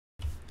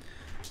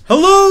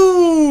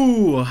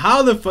Hello!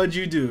 How the fudge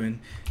you doing?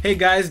 Hey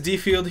guys,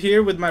 D-Field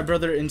here with my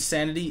brother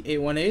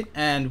Insanity818,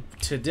 and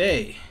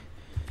today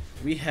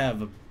we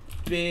have a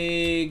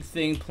big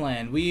thing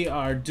planned. We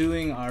are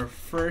doing our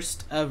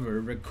first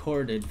ever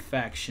recorded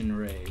faction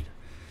raid.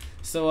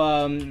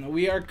 So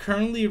we are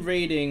currently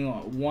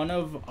raiding one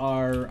of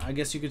our, I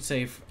guess you could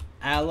say,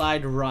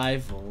 allied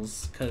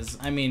rivals, because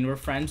I mean we're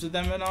friends with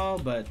them and all,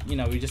 but you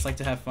know, we just like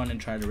to have fun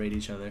and try to raid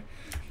each other.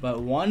 But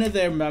one of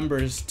their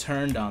members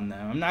turned on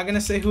them. I'm not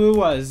gonna say who it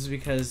was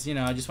because, you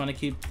know, I just want to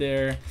keep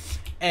their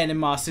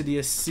animosity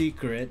a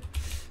secret,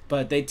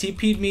 but they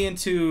TP'd me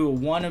into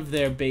one of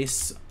their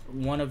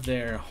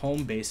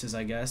home bases,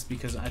 I guess,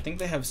 because I think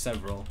they have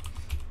several.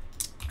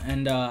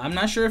 And I'm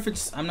not sure if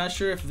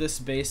this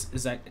base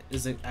is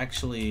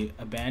actually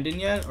abandoned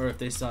yet, or if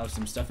they still have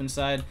some stuff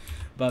inside.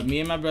 But me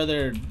and my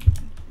brother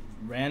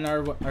ran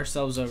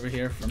ourselves over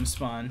here from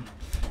spawn,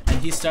 and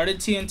he started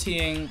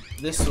TNTing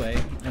this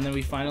way, and then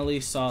we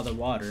finally saw the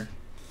water,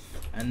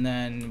 and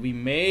then we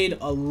made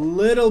a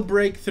little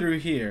breakthrough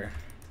here,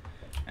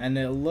 and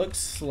it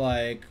looks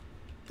like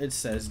it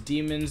says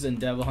Demons and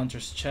Devil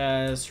Hunter's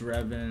chest,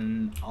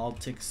 Revan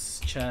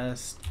Altic's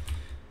chest.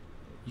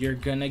 You're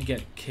gonna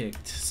get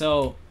kicked.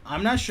 So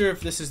I'm not sure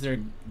if this is their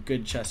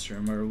good chest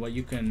room or what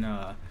you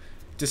can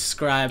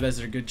describe as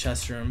their good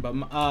chest room, but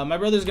my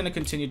brother's gonna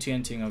continue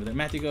TNTing over there.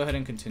 Matthew, go ahead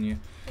and continue.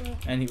 Yeah.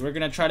 And we're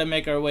gonna try to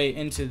make our way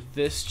into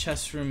this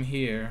chest room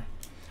here,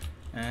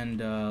 and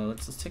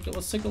let's take a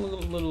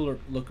little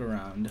look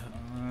around.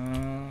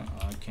 Oh,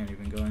 I can't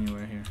even go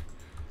anywhere here.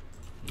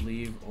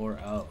 Leave or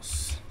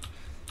else.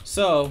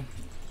 So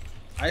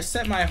I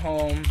set my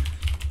home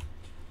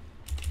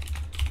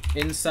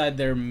inside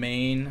their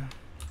main.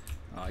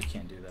 Oh, I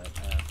can't do that.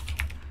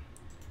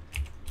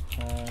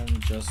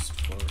 Home just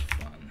for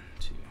fun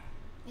too.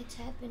 It's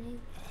happening.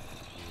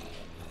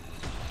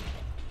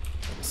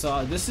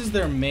 So this is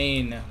their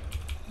main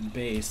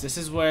base. This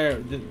is where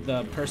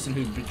the person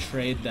who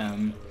betrayed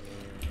them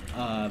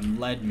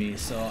led me.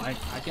 So I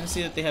can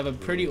see that they have a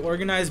pretty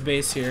organized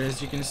base here,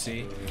 as you can see.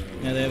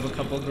 You know, they have a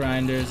couple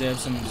grinders. They have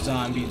some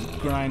zombie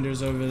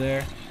grinders over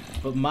there.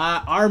 But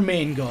our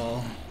main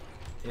goal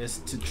is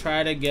to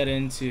try to get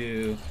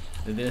into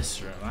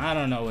this room. I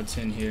don't know what's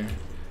in here,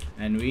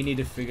 and we need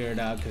to figure it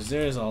out because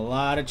there's a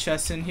lot of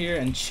chests in here,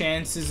 and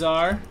chances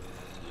are,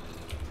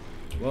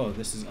 whoa,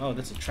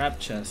 that's a trap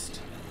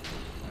chest.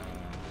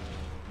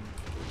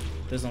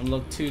 Doesn't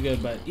look too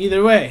good, but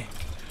either way,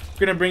 we're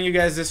gonna bring you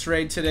guys this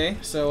raid today.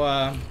 So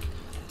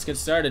let's get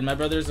started. My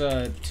brother's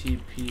a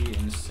TP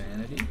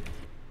Insanity.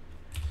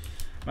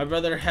 My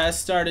brother has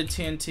started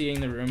TNTing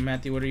the room.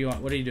 Matthew, what are you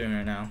doing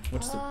right now?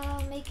 What's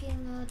making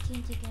a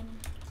TNT cannon.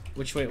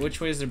 Which way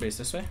is their base?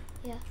 This way?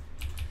 Yeah.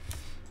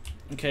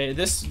 Okay,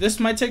 this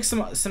might take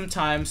some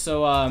time,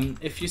 so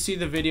if you see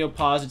the video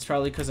pause, it's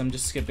probably because I'm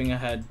just skipping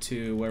ahead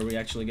to where we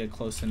actually get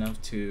close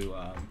enough to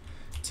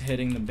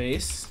hitting the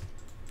base.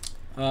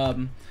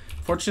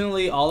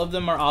 Fortunately, all of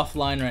them are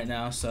offline right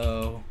now,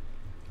 so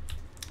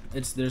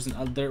there's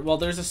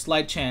a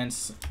slight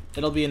chance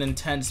it'll be an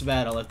intense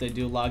battle if they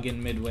do log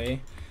in midway,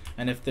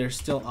 and if they're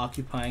still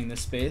occupying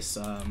this space.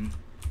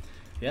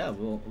 Yeah,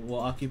 we'll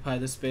occupy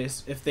this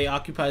space. If they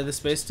occupy the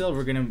space still,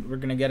 we're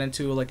gonna get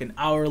into like an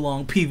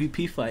hour-long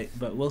PvP fight.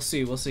 But we'll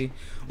see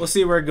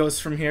where it goes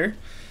from here.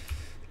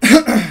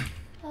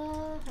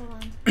 Hold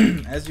on.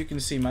 As you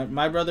can see,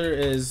 my brother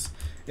is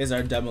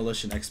our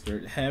demolition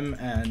expert. Him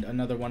and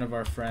another one of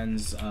our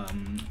friends,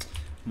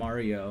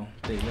 Mario,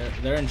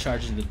 they're in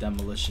charge of the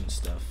demolition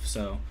stuff.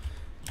 So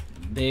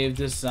they've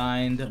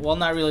designed, well,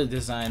 not really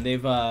designed,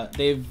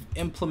 they've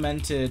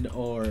implemented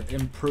or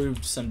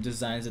improved some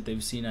designs that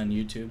they've seen on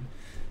YouTube.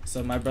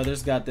 So my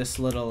brother's got this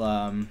little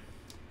how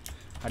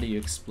do you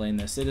explain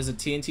this? It is a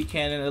TNT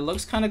cannon. It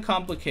looks kind of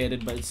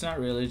complicated, but it's not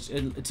really.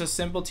 It's a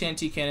simple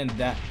TNT cannon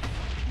that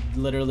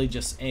literally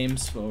just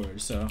aims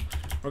forward. So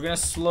we're gonna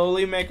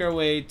slowly make our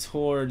way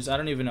towards, I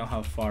don't even know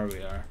how far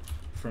we are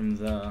from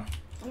the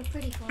We're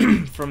pretty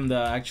close. from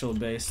the actual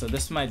base, so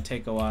this might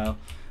take a while.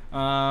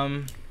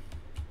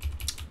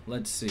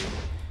 Let's see.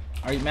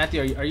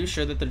 Matthew, are you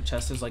sure that their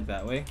chest is like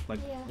that way? Like,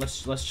 yeah.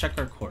 Let's check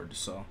our cord.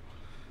 So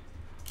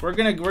I'm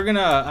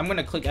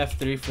gonna click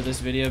F3 for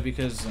this video,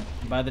 because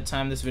by the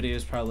time this video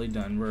is probably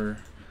done, we're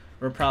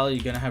probably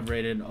gonna have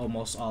raided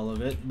almost all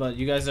of it. But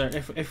you guys are,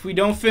 if we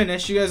don't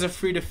finish, you guys are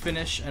free to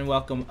finish and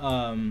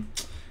welcome.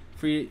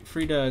 Free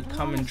to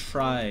come and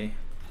try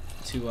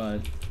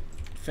to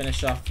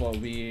finish off what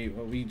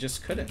we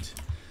just couldn't.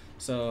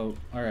 So,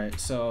 alright,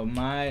 so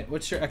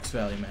what's your X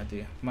value,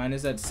 Matthew? Mine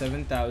is at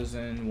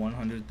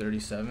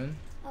 7,137.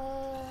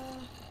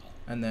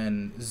 And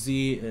then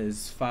Z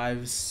is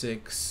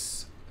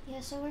 5,6.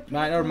 Yeah, so we're pretty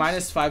close. Mine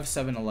is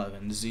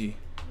 5,711, Z.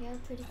 Yeah, we're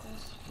pretty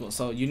close. Well,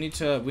 so we need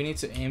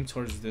to aim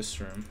towards this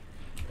room.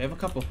 We have a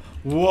couple.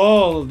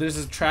 Whoa, there's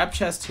a trap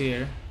chest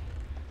here.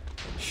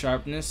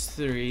 Sharpness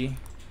 3.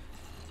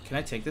 Can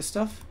I take this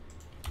stuff?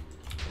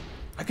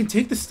 I can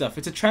take this stuff.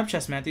 It's a trap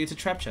chest, Matthew. It's a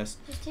trap chest.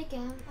 Just take it.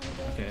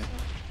 Okay.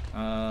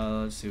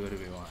 Let's see. What do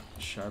we want?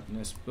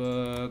 Sharpness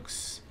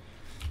books.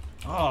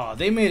 Oh,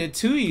 they made it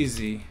too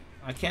easy.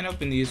 I can't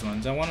open these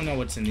ones. I want to know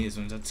what's in these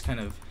ones. That's kind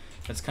of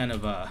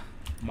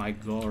my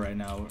goal right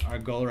now. Our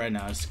goal right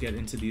now is to get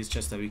into these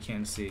chests that we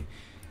can't see.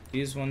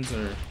 These ones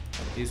are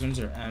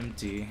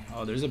empty.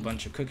 Oh, there's a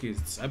bunch of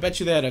cookies. I bet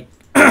you they had a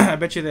I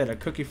bet you they had a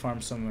cookie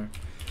farm somewhere.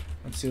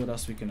 Let's see what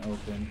else we can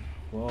open.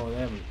 Whoa,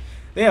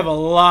 they have a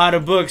lot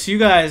of books. You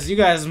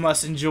guys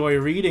must enjoy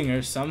reading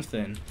or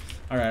something.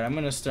 All right, I'm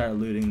gonna start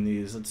looting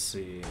these. Let's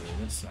see.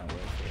 That's not worth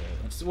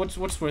it.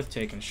 What's worth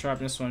taking?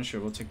 Sharpness 1,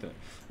 sure. We'll take the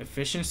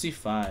efficiency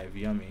 5.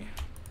 Yummy.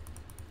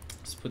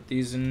 Let's put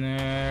these in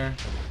there.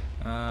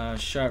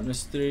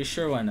 Sharpness 3,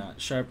 sure. Why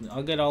not?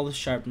 I'll get all the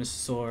sharpness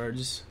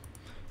swords.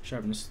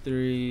 Sharpness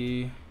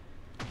 3.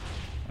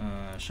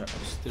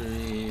 Sharpness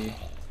 3.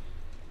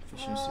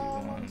 Efficiency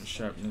 1.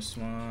 Sharpness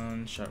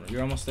 1. Sharpness.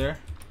 You're almost there.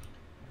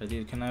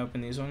 Can I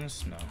open these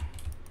ones? No.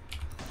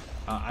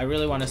 I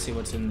really want to see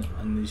what's in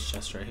these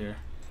chests right here.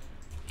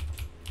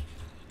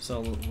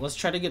 So let's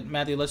try to get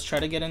Matthew. Let's try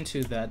to get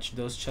into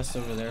those chests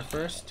over there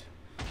first,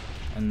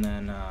 and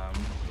then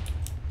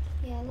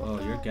Yeah. Oh,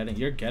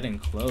 you're getting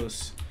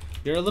close.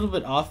 You're a little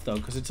bit off though,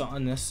 cause it's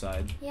on this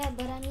side. Yeah,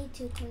 but I need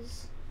to,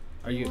 cause.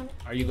 Are you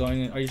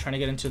trying to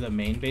get into the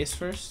main base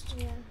first?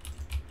 Yeah.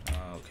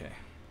 Oh, okay.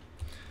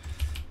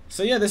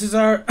 So yeah, this is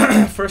our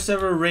first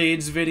ever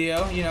raids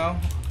video. You know,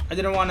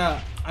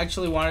 I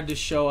actually wanted to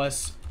show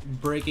us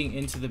breaking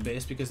into the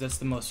base because that's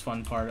the most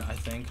fun part, I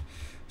think.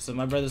 So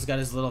my brother's got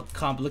his little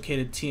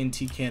complicated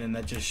TNT cannon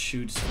that just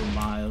shoots for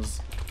miles.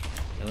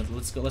 Yeah,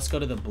 let's go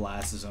to the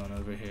blast zone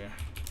over here.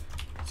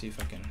 Let's see if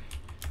I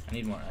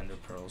need more ender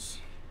pearls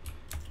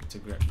to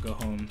go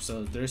home.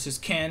 So there's his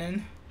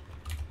cannon,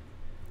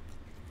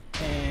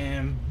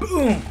 and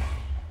boom.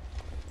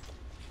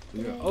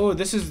 Oh,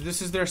 this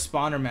is their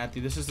spawner,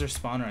 Matthew. This is their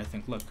spawner, I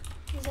think. Look.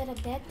 Is that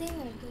a bad thing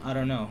or a good? I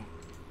don't know.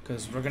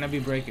 Cause we're gonna be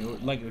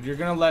breaking, like you're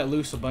gonna let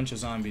loose a bunch of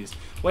zombies.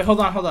 Wait, hold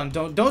on,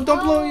 don't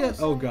blow yet.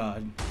 Sorry.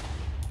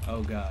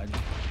 Oh god,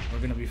 we're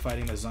gonna be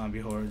fighting the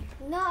zombie horde.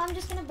 No, I'm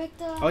just gonna break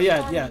the. Oh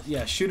yeah, spawners.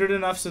 yeah. Shoot it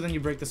enough so then you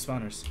break the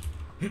spawners.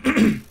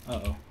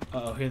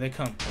 Uh-oh, here they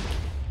come.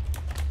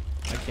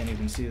 I can't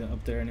even see them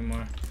up there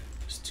anymore.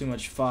 There's too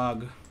much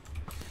fog.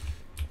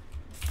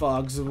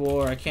 Fogs of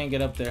war. I can't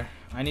get up there.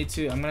 I'm gonna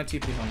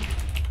TP home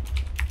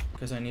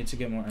because I need to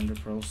get more ender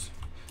pearls.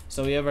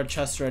 So we have our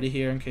chests ready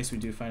here in case we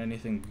do find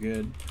anything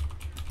good.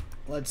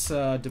 Let's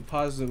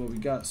deposit what we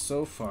got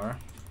so far.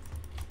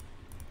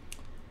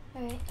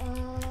 Alright,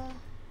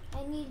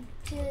 I need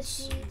to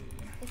see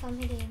if I'm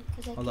hitting.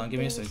 Hold on, give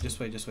me a sec.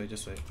 Just wait.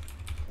 Okay.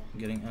 I'm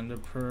getting ender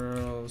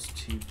pearls,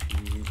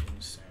 TP,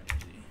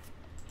 insanity.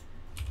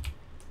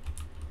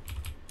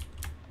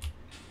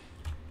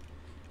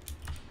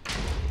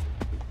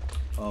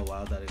 Oh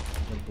wow, the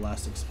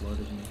blast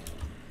exploded me.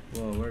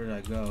 Whoa, where did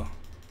I go?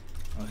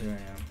 Oh, here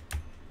I am.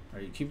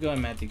 Alright, keep going,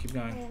 Matthew. Keep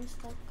going. I'm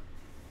stuck.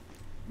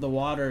 The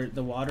water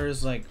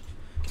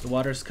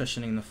is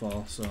cushioning the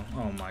fall. So,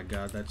 oh my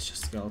God, that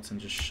skeleton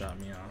just shot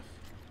me off.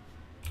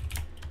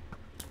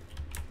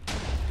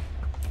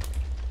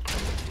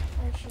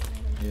 Oh, shit,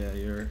 Yeah,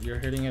 you're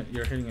hitting it.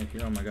 You're hitting it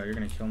here. Oh my God, you're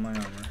gonna kill my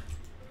armor.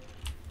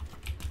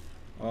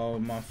 Oh,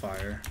 I'm on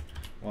fire.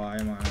 Why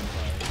am I on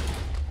fire?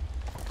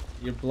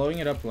 You're blowing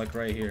it up like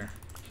right here.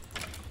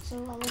 So a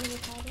little bit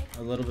farther?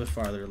 A little bit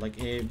farther. Like,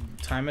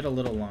 time it a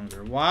little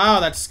longer. Wow,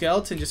 that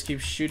skeleton just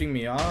keeps shooting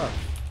me off.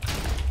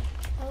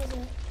 How is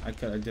it? I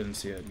didn't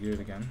see it. Do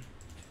it again.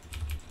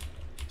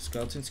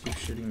 Skeletons keep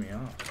shooting me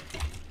off.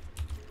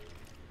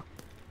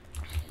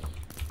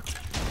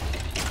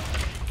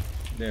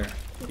 There.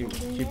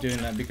 Keep doing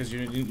that because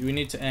we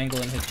need to angle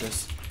and hit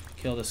this.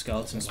 Kill the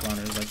skeleton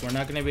spawners. Like, we're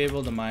not going to be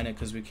able to mine it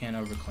because we can't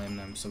overclaim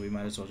them, so we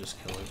might as well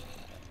just kill it.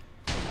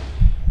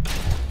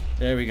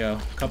 There we go.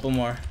 A couple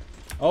more.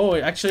 Oh,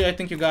 actually, I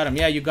think you got him.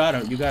 Yeah, you got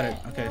him. You got it.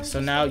 Okay, so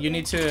now you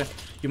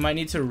might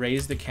need to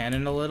raise the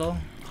cannon a little,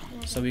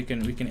 so we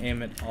can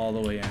aim it all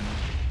the way in.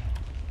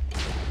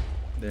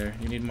 There.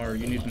 You need more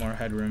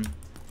headroom.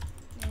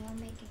 Yeah, I'm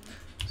making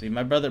it. See,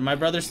 my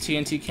brother's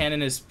TNT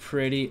cannon is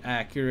pretty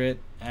accurate,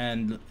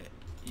 and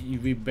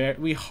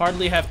we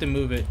hardly have to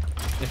move it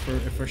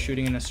if we're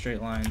shooting in a straight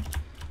line.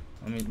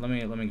 Let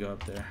me go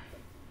up there.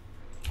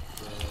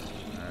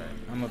 All right,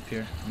 I'm up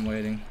here. I'm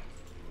waiting.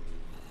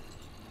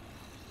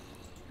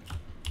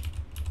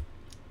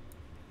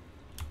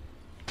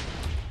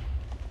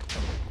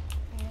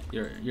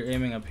 You're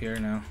aiming up here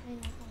now. I know,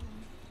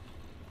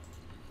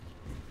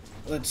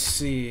 Let's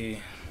see.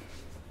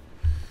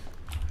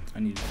 I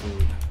need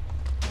food.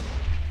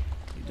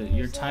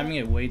 You're timing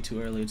it way too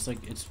early. It's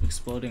like it's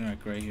exploding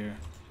like right here.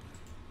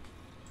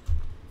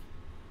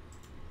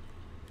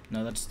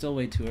 No, that's still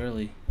way too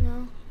early.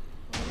 No.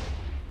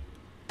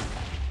 Yeah,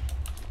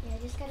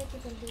 just gotta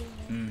keep on doing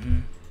that. Mm-hmm.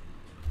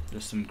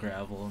 There's some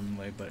gravel in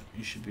the way, but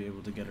you should be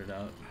able to get it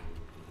out.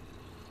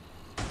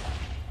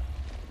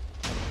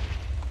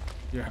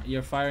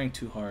 You're firing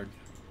too hard.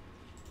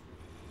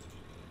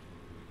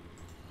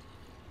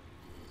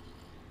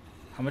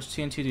 How much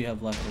TNT do you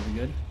have left? Are we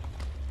good?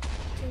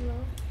 Too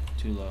low.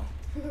 Too low.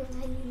 I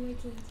need more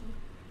TNT.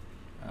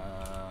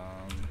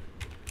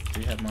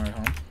 you have more at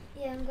home?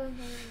 Yeah, I'm going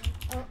home.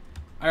 Oh.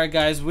 Alright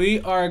guys,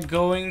 we are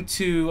going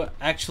to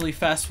actually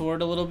fast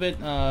forward a little bit.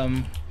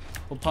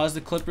 We'll pause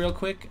the clip real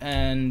quick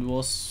and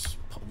we'll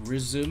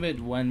resume it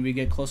when we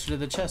get closer to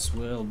the chest.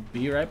 We'll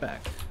be right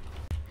back.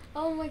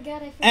 Oh my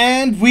god, I forgot.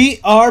 And we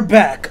are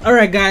back.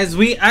 Alright guys,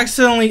 we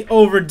accidentally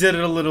overdid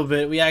it a little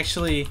bit. We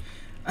actually,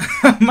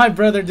 my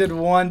brother did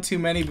one too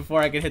many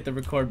before I could hit the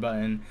record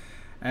button.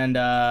 And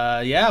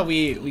yeah,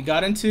 we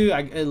got into,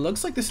 it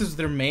looks like this is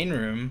their main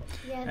room.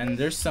 Yeah, and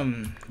there's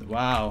some,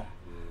 wow.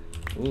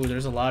 Ooh,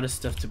 there's a lot of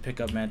stuff to pick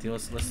up, Matthew.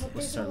 Let's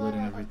start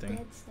looting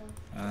everything.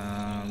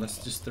 Let's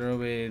just throw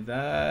away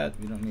that.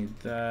 We don't need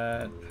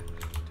that.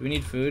 Do we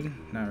need food?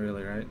 Not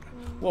really, right?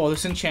 Whoa,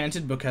 this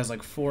enchanted book has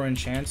like 4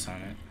 enchants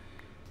on it.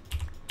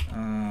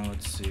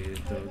 Let's see.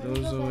 Throw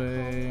those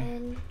away.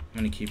 I'm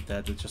gonna keep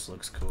that. That just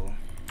looks cool.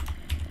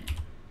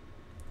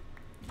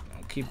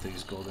 I'll keep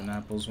these golden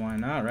apples. Why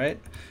not, right?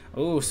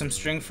 Oh, some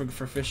string for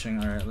fishing.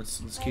 All right,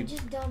 let's keep.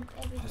 Just dump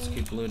everything. Let's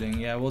keep looting.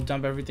 Yeah, we'll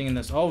dump everything in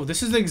this. Oh,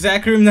 this is the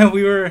exact room that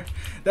we were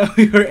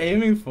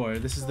aiming for.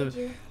 This is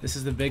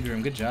the big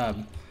room. Good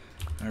job.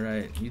 All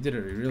right, you did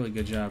a really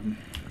good job.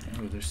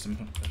 Oh, there's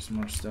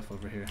more stuff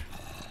over here.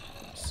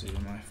 Let's see,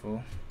 am I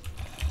full?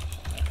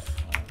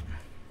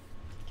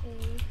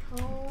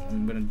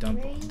 I'm gonna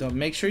dump.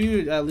 Make sure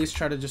you at least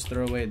try to just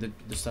throw away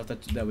the stuff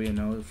that we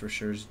know for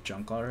sure is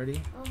junk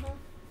already.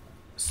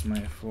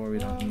 Smite 4, we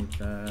don't need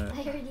that.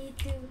 I already need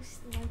 2.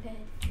 My bad.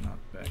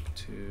 Knockback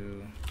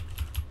 2.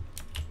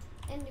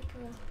 And the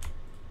pearl.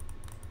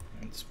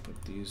 Let's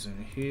put these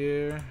in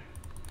here.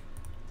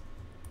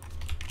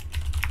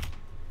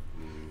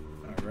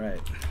 All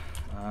right.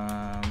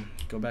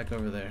 Go back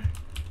over there.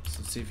 So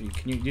let's see if you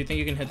can. Do you think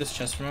you can hit this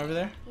chest from over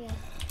there?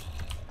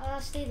 Yeah.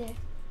 Stay there.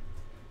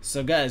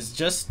 So guys,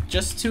 just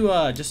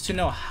to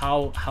know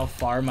how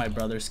far my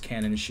brother's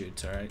cannon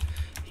shoots. All right.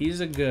 He's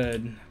a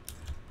good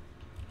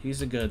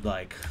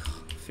like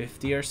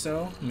 50 or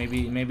so,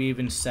 maybe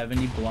even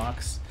 70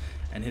 blocks,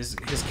 and his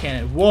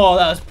cannon. Whoa,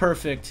 that was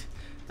perfect.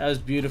 That was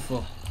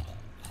beautiful.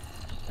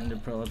 Ender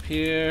pearl up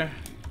here.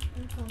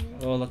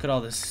 Oh, look at all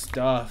this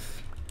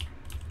stuff.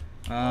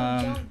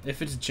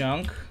 If it's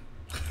junk,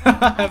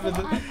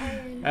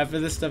 after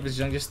this stuff is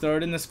junk, just throw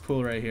it in this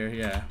pool right here.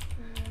 Yeah,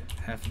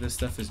 half of this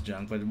stuff is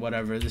junk, but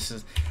whatever. This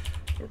is.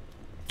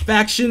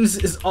 Factions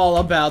is all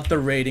about the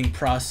raiding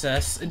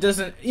process. It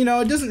doesn't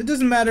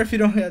matter if you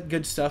don't get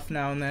good stuff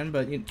now and then,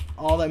 but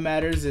all that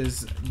matters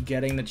is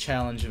getting the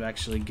challenge of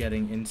actually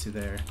getting into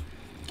their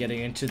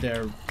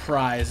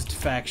prized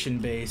faction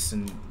base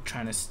and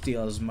trying to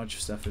steal as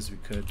much stuff as we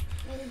could.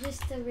 And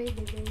just to raid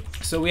the base.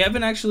 So we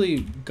haven't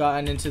actually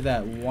gotten into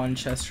that one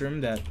chest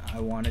room that I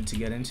wanted to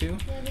get into.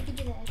 Yeah, we could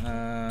do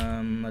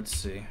that. Let's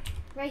see.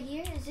 Right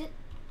here, is it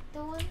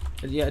the one?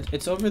 Yeah,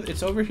 it's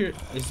over here.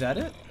 Is that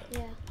it?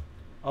 Yeah.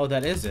 Oh,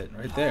 that is it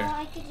right there.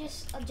 I could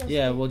just adjust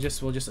yeah, it. we'll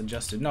just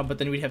adjust it. No, but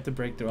then we'd have to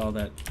break through all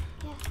that.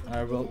 Yeah.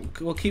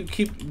 Alright, we'll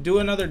keep do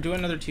another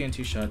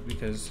TNT shot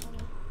because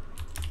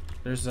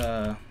there's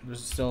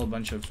still a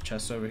bunch of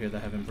chests over here that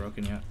haven't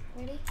broken yet.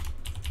 Ready?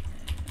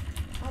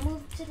 I'll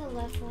move to the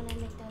left when I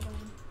make that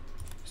one.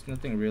 There's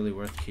nothing really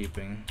worth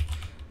keeping,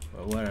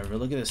 but whatever.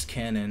 Look at this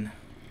cannon.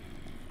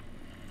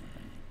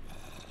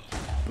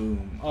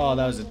 Boom. Oh,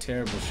 that was a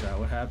terrible shot.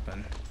 What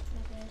happened?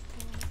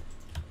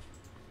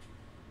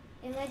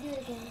 And I do it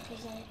again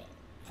because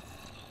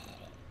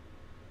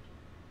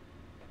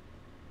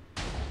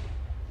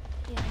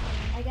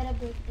I gotta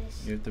break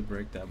this. You have to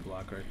break that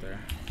block right there.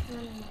 No,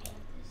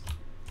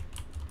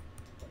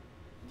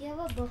 do you have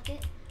a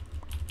bucket?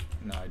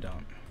 No, I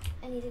don't.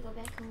 I need to go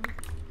back home.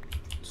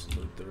 Just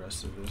loot the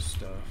rest of this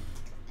stuff.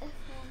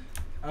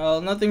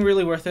 Nothing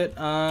really worth it.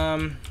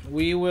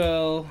 We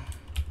will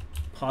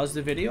pause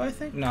the video, I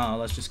think. No,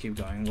 let's just keep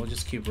going. We'll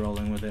just keep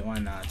rolling with it. Why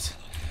not?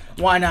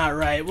 Why not,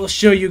 right? We'll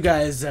show you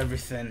guys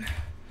everything.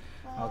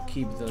 I'll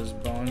keep those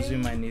bones. We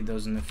might need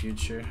those in the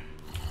future.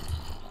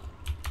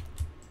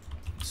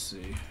 Let's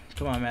see.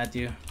 Come on,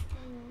 Matthew.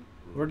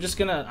 We're just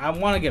gonna. I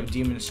want to get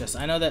Demon's chest.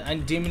 I know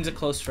that Demon's a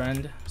close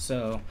friend,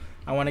 so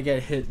I want to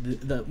get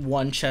the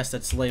one chest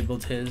that's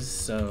labeled his.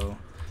 So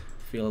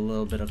feel a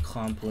little bit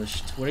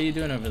accomplished. What are you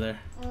doing over there?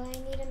 I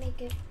need to make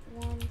it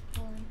one.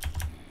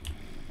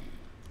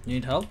 You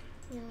need help?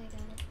 No, I got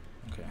it.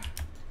 Okay.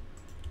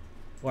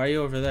 Why are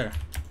you over there?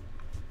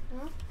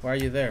 Huh? Why are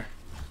you there?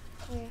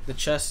 Where? The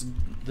chests,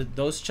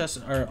 those chests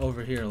are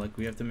over here. Like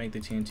we have to make the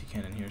TNT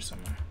cannon here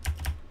somewhere.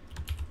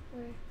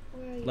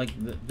 Where are you? Like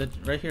the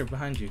right here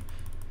behind you.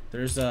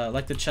 There's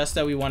like the chest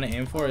that we want to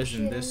aim for is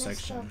in this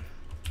section. Up.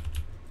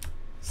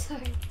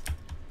 Sorry.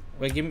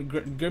 Wait,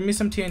 give me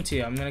some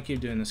TNT. I'm gonna keep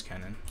doing this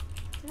cannon.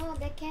 No,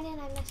 that cannon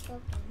I messed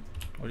up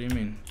in. What do you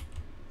mean?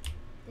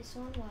 This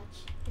one,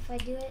 watch. If I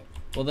do it.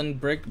 Well then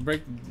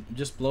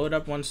just blow it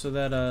up once so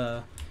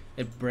that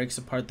it breaks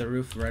apart the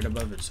roof right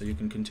above it, so you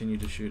can continue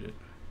to shoot it.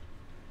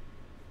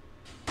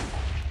 Oh,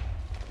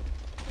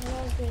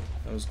 that was good.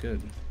 That was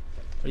good.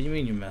 What do you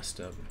mean you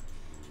messed up?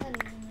 I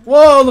don't know.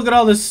 Whoa! Look at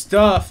all this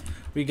stuff.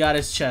 We got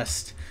his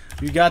chest.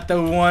 You got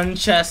the one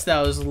chest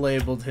that was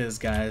labeled his,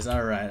 guys.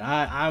 Alright,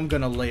 I'm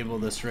gonna label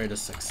this raid a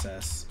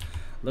success.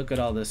 Look at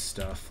all this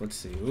stuff. Let's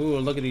see. Ooh,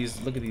 look at these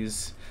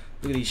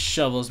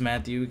shovels,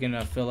 Matthew. We can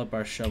fill up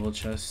our shovel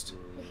chest.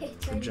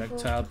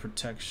 Projectile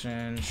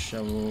protection,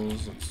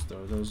 shovels. Let's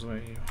throw those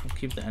away. We'll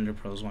keep the ender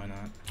pearls, why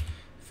not?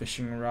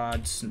 Fishing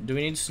rods. Do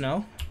we need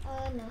snow?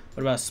 No.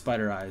 What about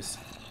spider eyes?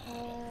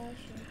 Sure.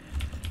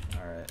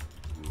 Alright.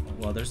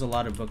 Well, there's a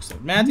lot of books there.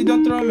 Matthew,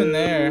 don't throw them in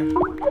there.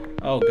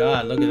 Oh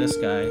god, look at this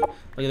guy. Look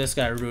at this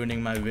guy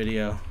ruining my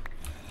video.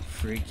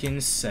 Freaking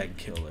seg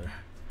killer.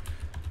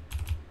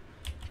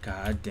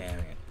 God damn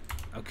it.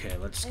 Okay,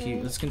 let's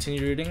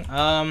continue reading.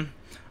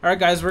 Alright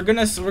guys, we're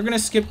gonna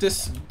skip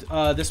this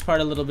this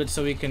part a little bit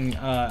so we can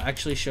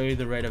actually show you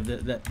the raid of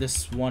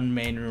this one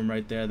main room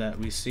right there that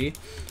we see.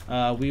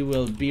 We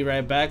will be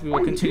right back. We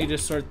will continue to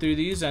sort through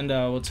these and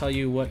we'll tell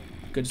you what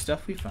good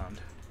stuff we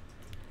found.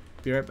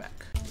 Be right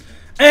back.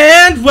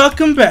 And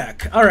welcome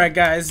back. Alright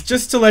guys,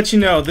 just to let you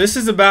know, this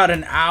is about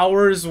an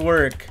hour's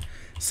work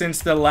since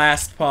the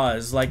last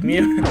pause. Like me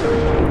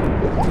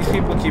these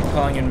people keep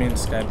calling in me in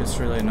Skype, it's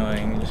really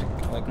annoying.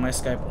 Like my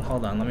Skype,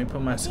 hold on, let me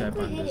put my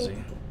Skype on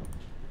busy.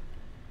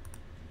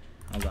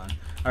 Hold on.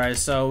 Alright,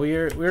 so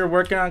we're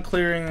working on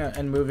clearing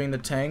and moving the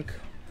tank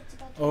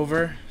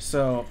over.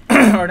 So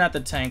or not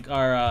the tank,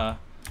 our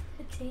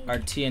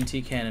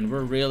TNT cannon.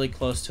 We're really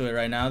close to it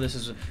right now. This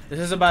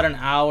is about an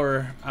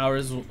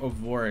hours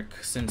of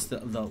work since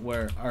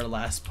where our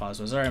last pause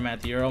was. Alright,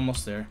 Matthew, you're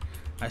almost there.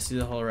 I see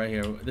the hole right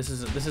here. This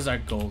is our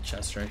gold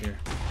chest right here.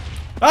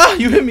 Ah,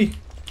 you hit me!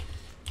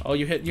 Oh,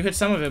 you hit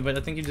some of it, but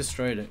I think you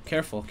destroyed it.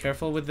 Careful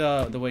with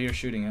the way you're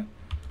shooting it.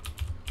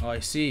 Oh, I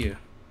see you.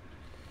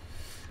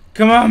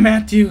 Come on,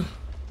 Matthew.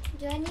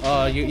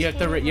 Oh, you have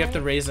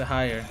to raise it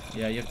higher.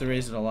 Yeah, you have to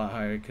raise it a lot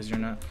higher because you're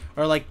not,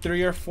 or like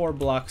 3 or 4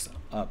 blocks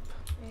up.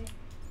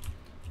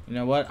 You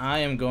know what? I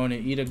am going to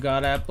eat a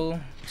god apple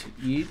to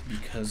eat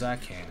because I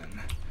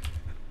can.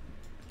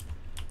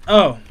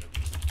 Oh,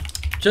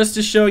 just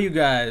to show you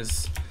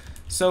guys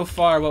so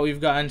far what we've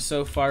gotten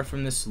so far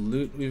from this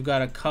loot. We've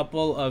got a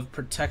couple of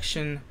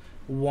protection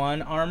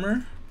 1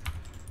 armor.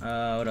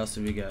 What else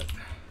did we get?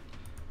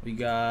 We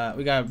got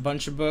a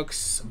bunch of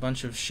books, a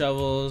bunch of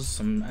shovels,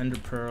 some ender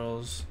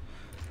pearls,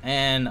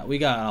 and we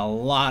got a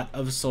lot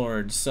of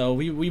swords. So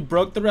we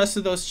broke the rest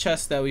of those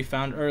chests that we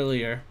found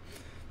earlier,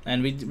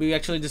 and we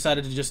actually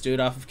decided to just do it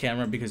off of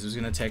camera because it was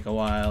gonna take a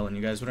while and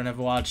you guys wouldn't have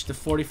watched the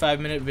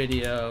 45-minute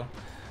video.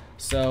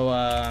 So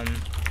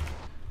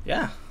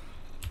yeah,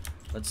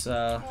 let's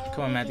come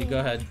on, Matthew, go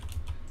ahead.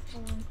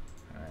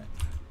 Alright,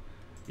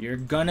 you're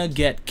gonna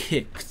get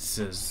kicked,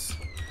 sis.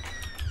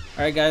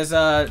 Alright guys,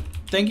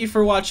 thank you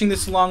for watching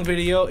this long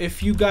video.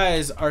 If you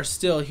guys are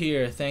still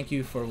here, thank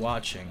you for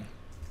watching.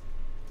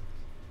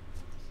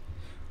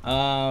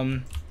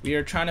 We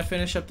are trying to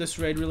finish up this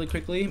raid really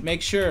quickly.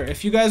 Make sure,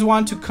 if you guys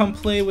want to come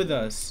play with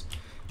us,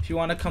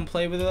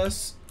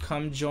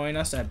 come join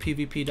us at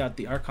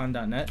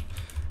pvp.thearchon.net.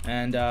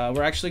 And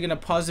we're actually going to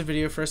pause the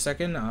video for a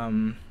second.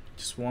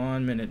 Just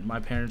 1 minute. My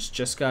parents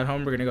just got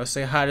home. We're going to go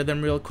say hi to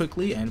them real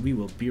quickly, and we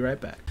will be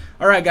right back.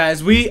 Alright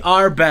guys, we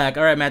are back.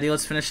 Alright Matthew,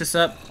 let's finish this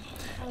up.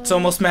 It's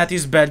almost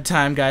Matthew's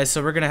bedtime, guys,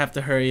 so we're gonna have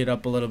to hurry it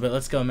up a little bit.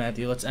 Let's go,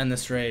 Matthew. Let's end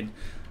this raid.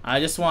 I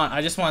just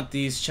want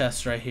these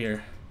chests right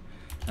here,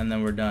 and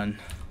then we're done.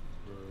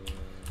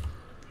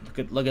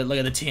 Look at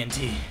the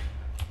TNT.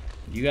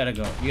 You gotta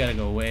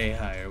go way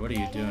higher. What are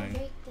you doing?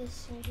 Break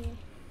this right here.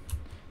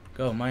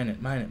 Go mine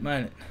it.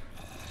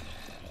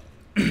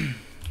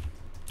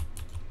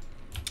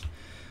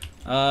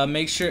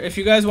 Make sure, if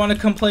you guys want to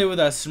come play with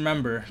us,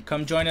 remember,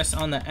 come join us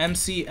on the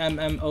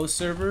MCMMO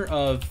server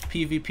of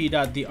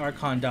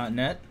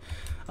pvp.thearchon.net.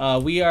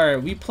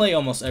 We play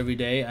almost every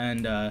day,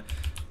 and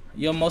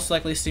you'll most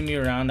likely see me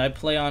around. I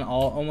play on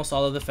almost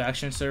all of the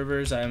faction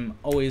servers. I'm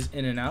always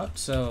in and out,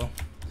 so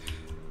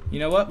you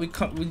know what? We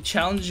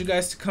challenge you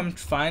guys to come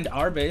find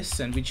our base,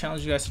 and we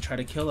challenge you guys to try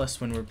to kill us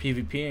when we're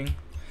PvPing.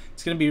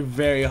 It's gonna be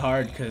very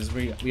hard because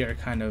we are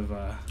kind of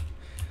a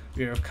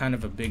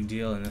big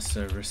deal in this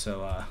server,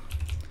 so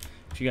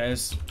if you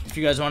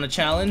guys want a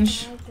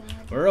challenge,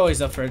 we're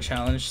always up for a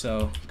challenge,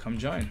 so come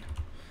join.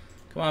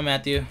 Come on,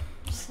 Matthew.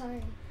 I'm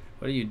sorry.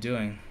 What are you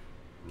doing?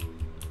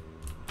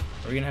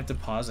 Are we gonna have to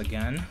pause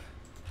again?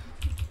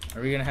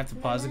 Are we gonna have to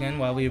pause again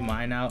while we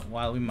mine out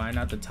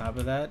the top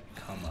of that?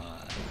 Come on.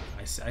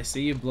 I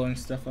see you blowing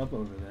stuff up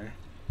over there.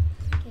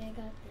 Okay, I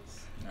got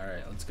this. All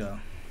right, let's go.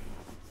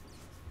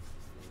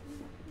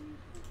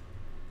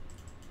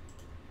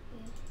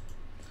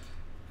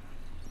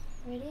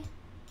 Ready?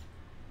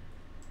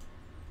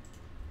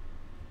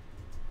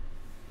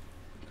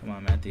 Come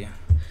on, Matthew.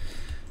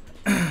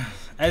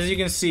 As you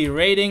can see,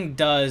 raiding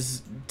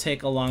does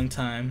take a long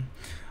time.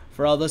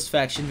 For all those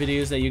faction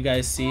videos that you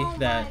guys see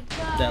that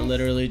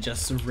literally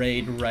just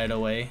raid right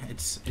away,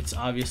 it's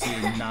obviously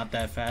not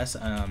that fast.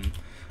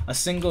 A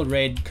single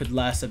raid could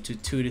last up to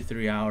 2 to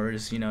 3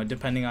 hours, you know,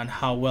 depending on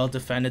how well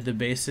defended the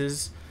base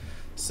is.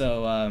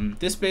 So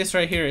this base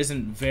right here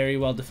isn't very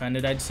well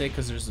defended, I'd say,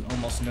 because there's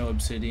almost no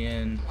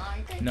obsidian,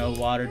 no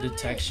water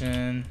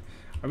detection.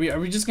 Are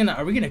we just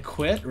gonna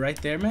quit right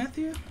there,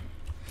 Matthew?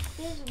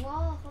 There's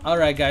wall. All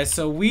right, guys.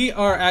 So we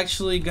are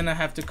actually gonna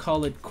have to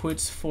call it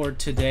quits for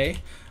today.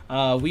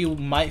 We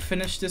might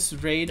finish this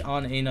raid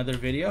on another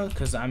video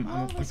because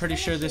I'm pretty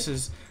sure this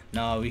is.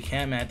 No, we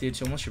can't, Matthew.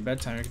 It's almost your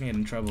bedtime. You're gonna get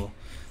in trouble.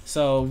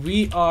 So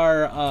we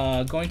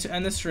are going to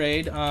end this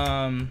raid.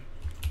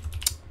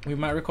 We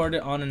might record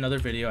it on another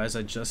video, as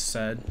I just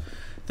said.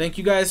 Thank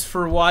you guys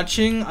for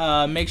watching.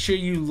 Make sure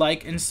you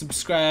like and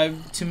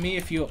subscribe to me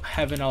if you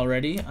haven't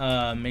already.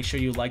 Make sure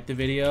you like the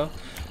video.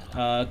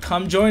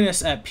 Come join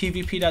us at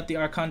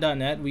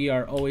pvp.thearchon.net. We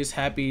are always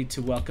happy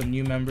to welcome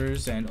new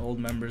members and old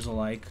members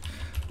alike.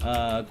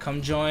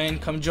 Come join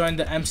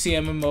the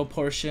MCMMO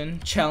portion.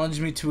 Challenge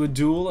me to a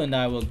duel and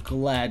I will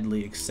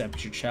gladly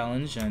accept your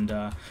challenge, and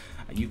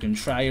you can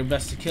try your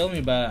best to kill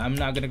me, but I'm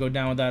not gonna go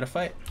down without a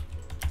fight.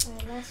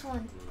 Alright, last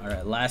one.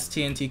 Alright, last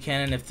TNT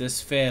cannon. If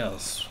this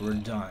fails, we're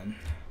done.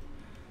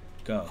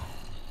 Go.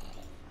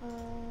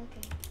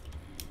 Okay.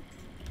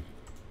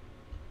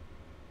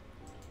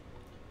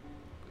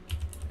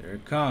 There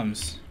it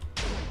comes.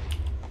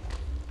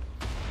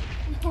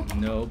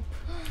 Nope.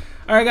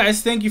 Alright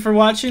guys, thank you for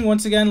watching.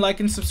 Once again,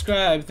 like and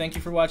subscribe. Thank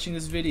you for watching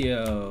this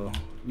video.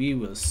 We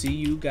will see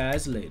you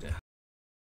guys later.